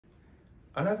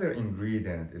Another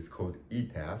ingredient is called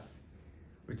ETAS,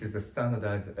 which is a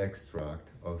standardized extract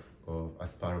of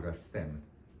asparagus stem.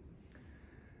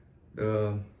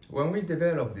 When we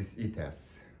developed this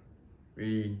ETAS,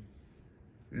 we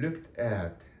looked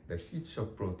at the heat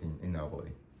shock protein in our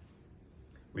body.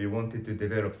 We wanted to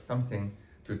develop something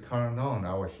to turn on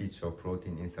our heat shock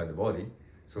protein inside the body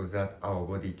so that our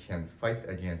body can fight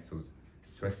against those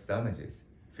stress damages,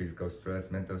 physical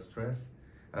stress, mental stress,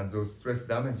 and those stress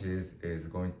damages is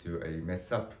going to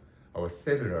mess up our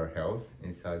cellular health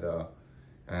inside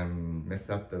and mess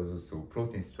up those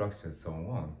protein structures and so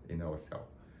on in our cell.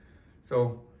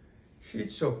 So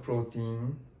heat shock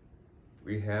protein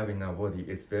we have in our body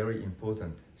is very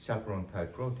important chaperone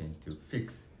type protein to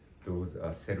fix those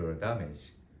cellular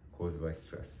damage caused by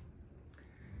stress.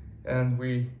 And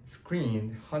we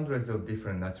screened hundreds of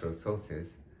different natural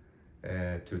sources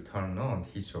to turn on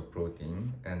heat shock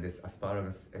protein, and this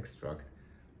asparagus extract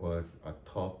was a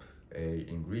top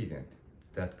ingredient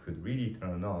that could really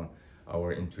turn on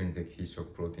our intrinsic heat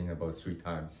shock protein about 3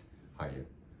 times higher.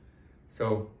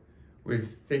 So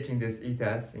with taking this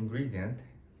ETAS ingredient,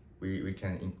 we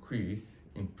can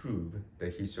improve the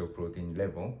heat shock protein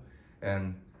level,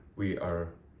 and we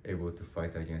are able to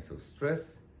fight against those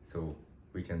stress, so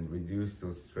we can reduce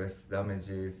those stress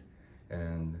damages.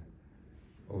 And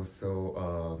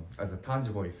also as a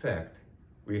tangible effect,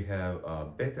 we have a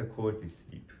better quality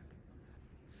sleep.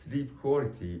 Sleep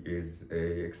quality is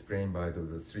explained by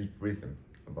the sleep rhythm,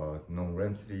 about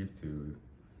non-REM sleep to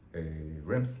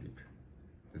REM sleep.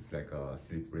 It's like a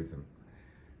sleep rhythm.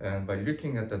 And by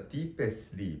looking at the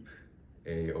deepest sleep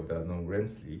of the non-REM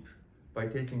sleep, by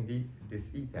taking this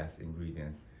ETAS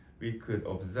ingredient, we could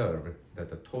observe that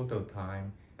the total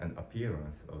time and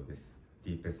appearance of this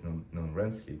deepest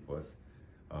non-REM sleep was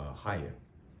higher.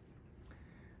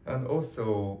 And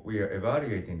also, we are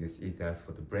evaluating this ETAS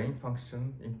for the brain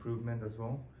function improvement as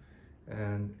well.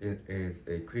 And it is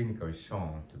clinically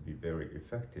shown to be very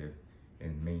effective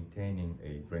in maintaining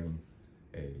a brain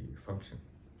function,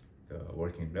 the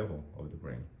working level of the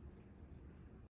brain.